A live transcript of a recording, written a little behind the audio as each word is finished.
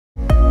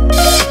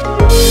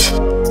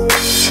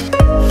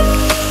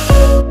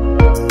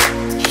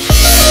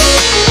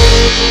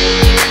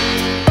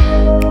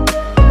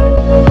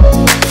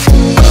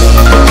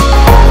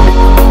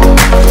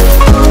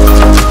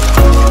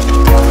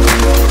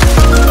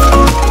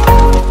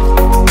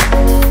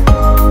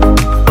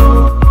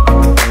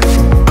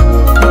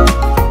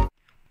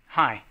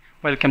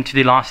welcome to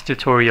the last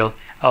tutorial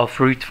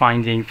of root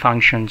finding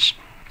functions.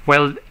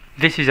 Well,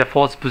 this is a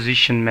false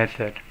position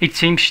method. It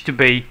seems to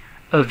be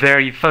a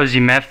very fuzzy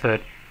method,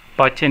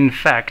 but in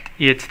fact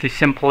it's the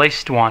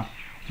simplest one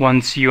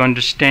once you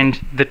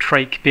understand the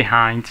trick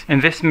behind. In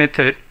this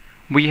method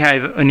we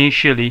have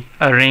initially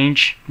a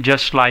range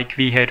just like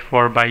we had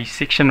for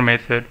bisection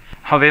method.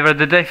 However,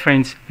 the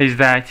difference is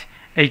that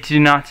it do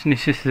not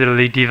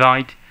necessarily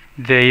divide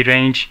the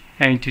range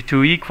into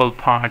two equal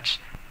parts,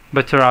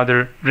 but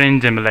rather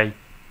randomly.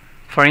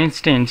 For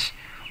instance,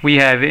 we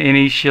have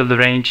initial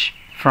range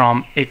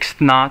from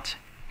x0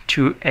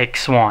 to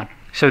x1.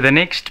 So the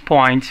next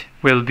point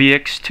will be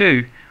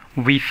x2.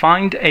 We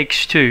find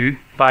x2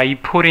 by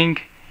putting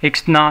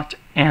x0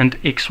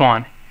 and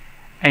x1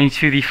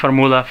 into the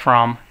formula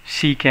from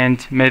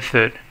secant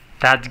method.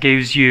 That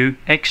gives you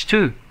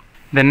x2.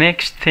 The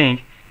next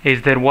thing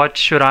is that what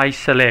should I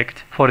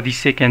select for the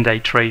second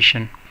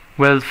iteration?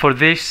 Well, for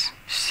this,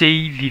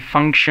 see the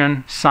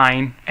function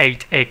sine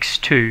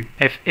 8x2.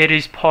 If it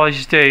is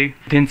positive,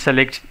 then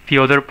select the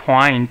other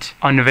point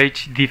on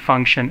which the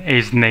function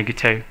is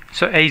negative.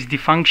 So as the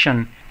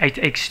function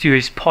 8x2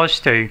 is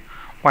positive,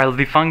 while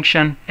the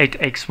function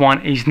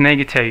 8x1 is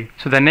negative,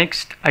 so the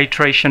next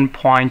iteration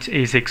point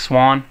is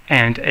x1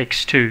 and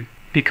x2.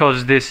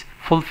 Because this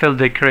fulfills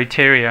the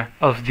criteria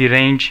of the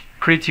range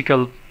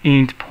critical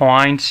end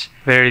points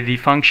where the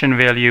function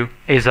value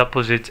is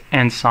opposite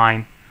and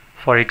sign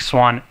for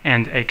x1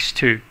 and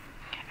x2.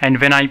 And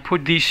when I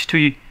put these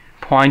 2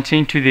 points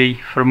into the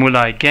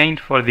formula again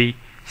for the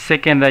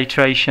second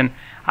iteration,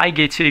 I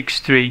get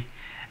x3,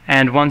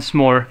 and once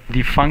more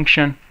the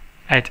function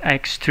at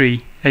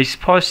x3 is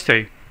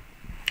positive,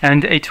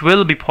 and it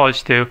will be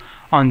positive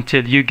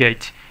until you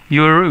get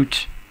your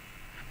root.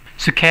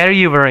 So carry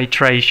your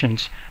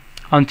iterations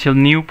until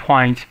new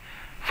point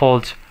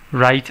falls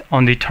right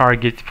on the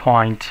target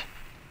point.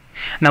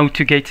 Now,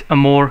 to get a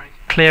more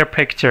clear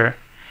picture,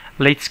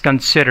 let's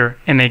consider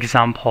an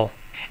example.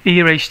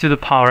 E raised to the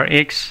power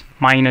x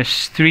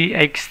minus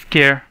 3x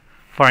squared,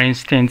 for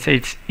instance,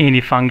 it's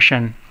any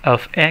function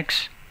of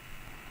x,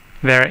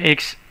 where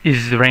x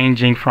is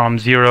ranging from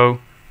 0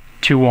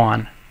 to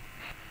 1.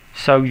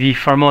 So the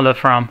formula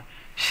from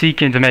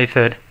secant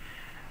method,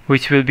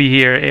 which will be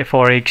here f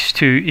for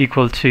x2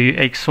 equal to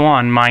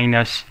x1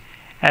 minus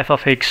f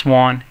of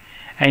x1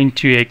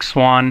 into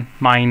x1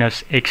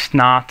 minus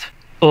x0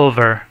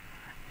 over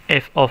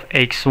f of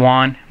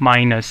x1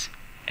 minus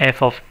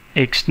f of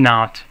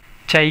x0.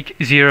 Take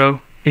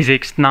 0 is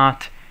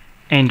x0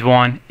 and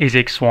 1 is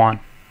x1.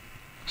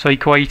 So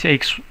equate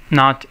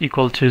x0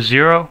 equal to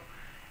 0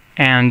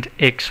 and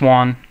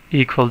x1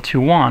 equal to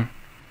 1.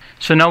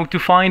 So now to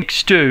find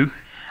x2,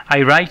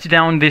 I write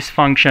down this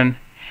function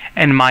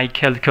in my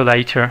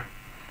calculator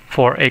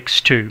for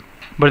x2.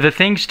 But the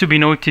things to be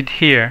noted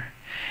here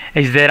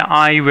is that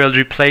I will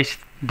replace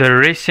the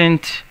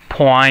recent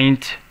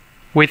point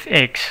with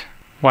x,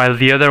 while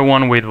the other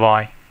one with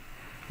y.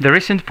 The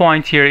recent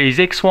point here is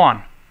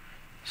x1,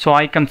 so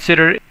I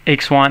consider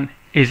x1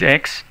 is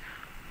x,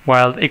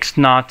 while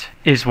x0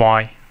 is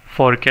y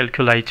for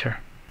calculator.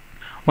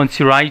 Once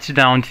you write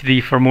down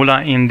the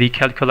formula in the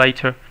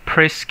calculator,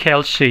 press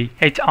Calc.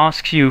 It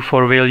asks you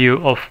for value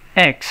of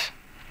x,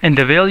 and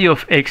the value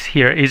of x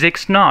here is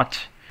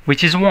x0,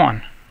 which is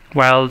 1,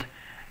 while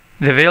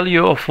the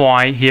value of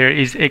y here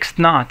is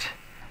x0,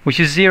 which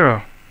is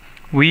 0.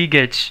 We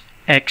get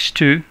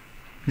x2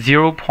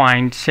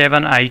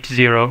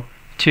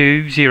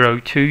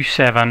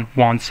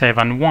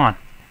 0.78020277171.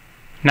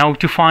 Now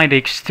to find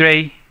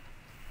x3,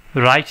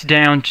 write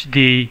down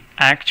the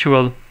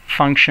actual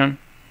function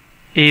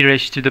e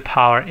raised to the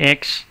power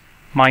x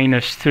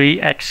minus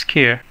 3x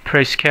squared.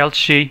 Press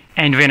Calc,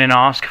 and when it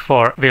asks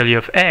for value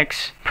of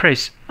x,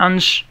 press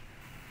uns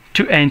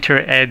to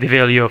enter the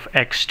value of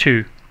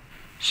x2.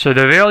 So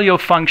the value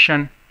of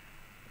function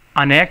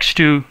on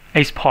x2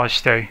 is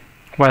positive,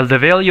 while the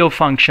value of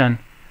function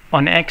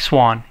on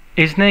x1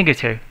 is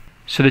negative.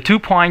 So the 2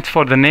 points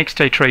for the next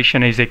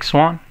iteration is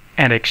x1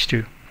 and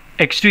x2.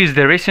 x2 is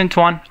the recent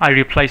one, I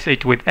replace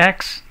it with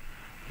x,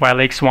 while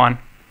x1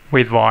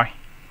 with y.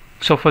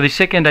 So for the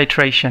second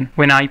iteration,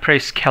 when I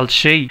press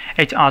Calc,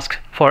 it asks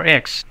for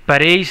x,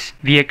 but as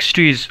the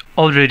x2 is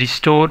already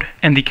stored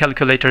in the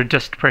calculator,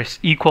 just press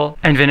equal,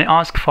 and when it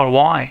asks for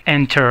y,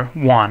 enter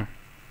 1.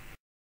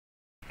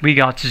 We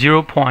got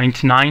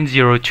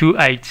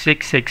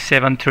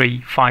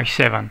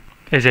 0.9028667357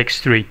 as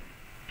x3.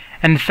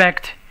 In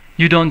fact,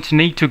 you don't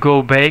need to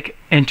go back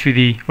into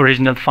the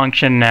original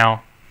function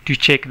now to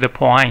check the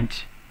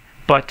point,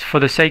 but for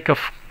the sake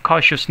of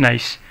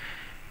cautiousness,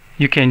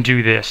 you can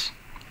do this.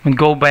 And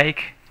go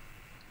back,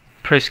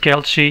 press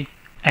Calc,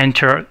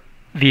 enter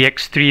the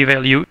x3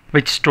 value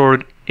which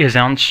stored is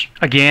uns.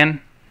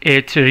 Again,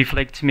 it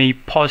reflects me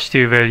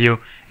positive value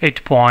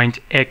at point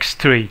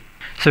x3.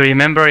 So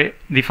remember,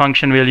 the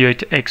function value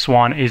at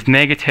x1 is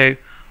negative,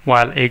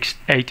 while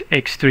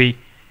x3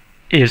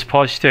 is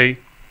positive.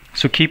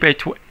 So keep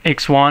it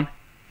x1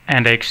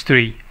 and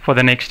x3 for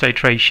the next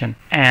iteration.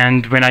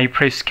 And when I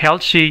press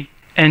Calc,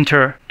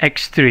 enter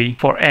x3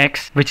 for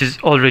x, which is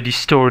already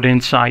stored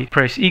inside,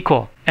 press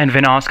equal. And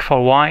when asked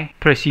for y,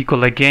 press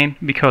equal again,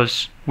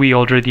 because we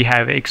already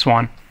have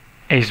x1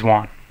 as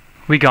 1.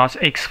 We got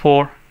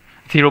x4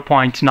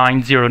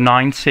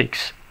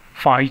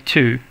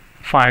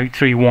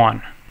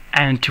 0.909652531.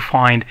 And to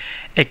find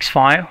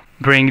x5,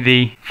 bring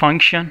the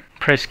function,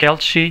 press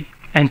calci,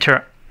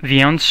 enter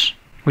the ones,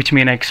 which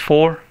mean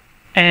x4,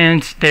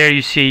 and there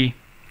you see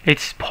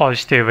it's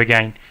positive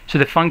again. So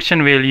the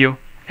function value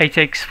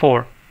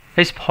 8x4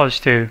 is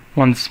positive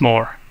once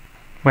more.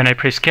 When I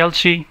press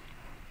calci,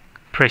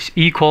 press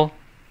equal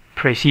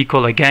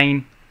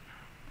again,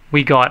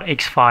 we got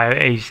x5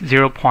 is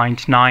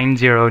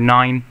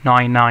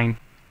 0.90999.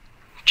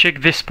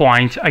 Check this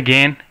point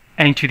again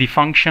into the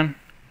function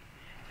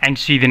and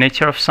see the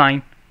nature of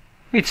sign.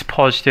 It's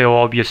positive,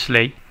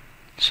 obviously.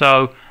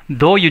 So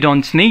though you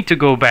don't need to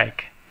go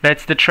back,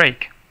 that's the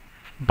trick.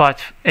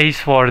 But as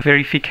for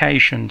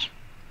verifications,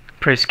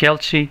 press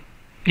calci,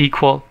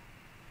 equal,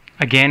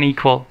 again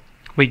equal,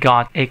 we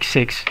got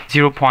x6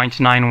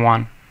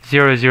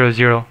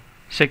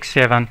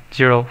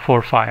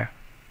 0.91000670045.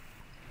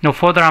 Now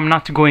further, I'm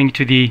not going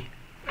to the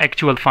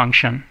actual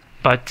function,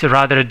 but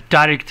rather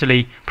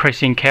directly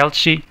pressing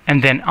calci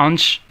and then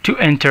uns to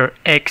enter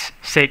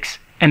x6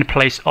 in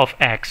place of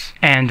x,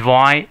 and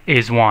y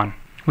is 1.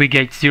 We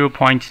get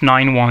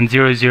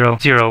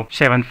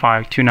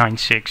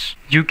 0.910007526.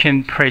 You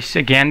can press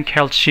again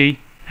calci,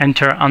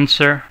 enter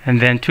answer, and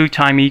then 2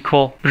 times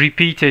equal.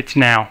 Repeat it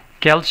now.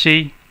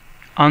 Calci,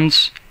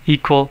 uns,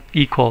 equal,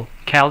 equal.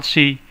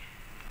 Calci,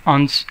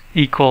 uns,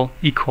 equal,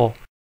 equal.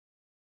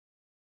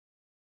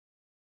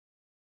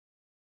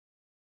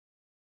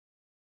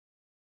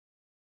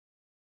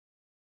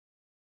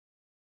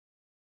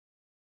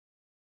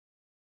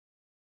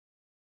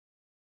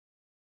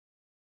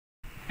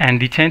 And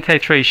the 10th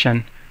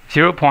iteration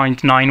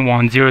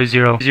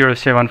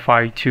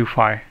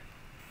 0.910007525.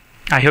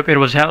 I hope it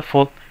was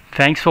helpful.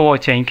 Thanks for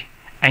watching,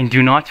 and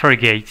do not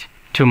forget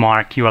to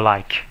mark your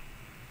like.